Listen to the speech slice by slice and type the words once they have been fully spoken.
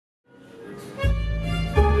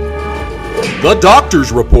The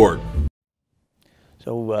Doctor's Report.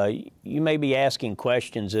 So you may be asking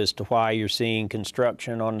questions as to why you're seeing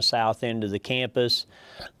construction on the south end of the campus.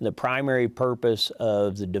 The primary purpose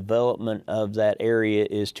of the development of that area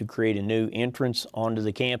is to create a new entrance onto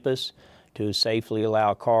the campus to safely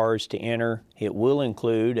allow cars to enter. It will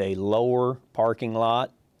include a lower parking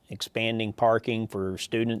lot, expanding parking for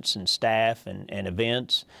students and staff and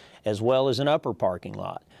events, as well as an upper parking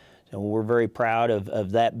lot. So we're very proud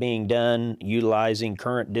of that being done utilizing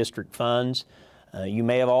current district funds. You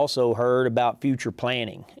may have also heard about future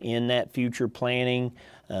planning. In that future planning,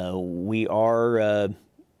 we are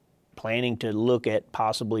planning to look at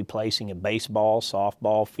possibly placing a baseball,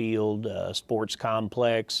 softball field, sports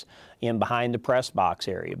complex in behind the press box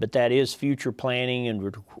area. But that is future planning and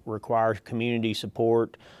would require community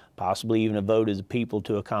support, possibly even a vote of the people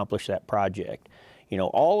to accomplish that project. You know,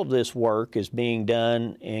 all of this work is being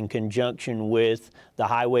done in conjunction with the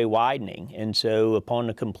highway widening. And so upon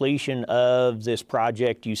the completion of this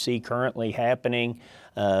project you see currently happening,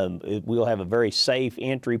 we'll have a very safe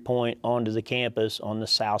entry point onto the campus on the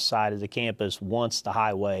south side of the campus once the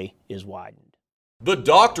highway is widened. The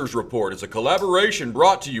Doctor's Report is a collaboration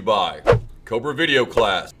brought to you by Cobra Video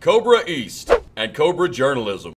Class, Cobra East, and Cobra Journalism.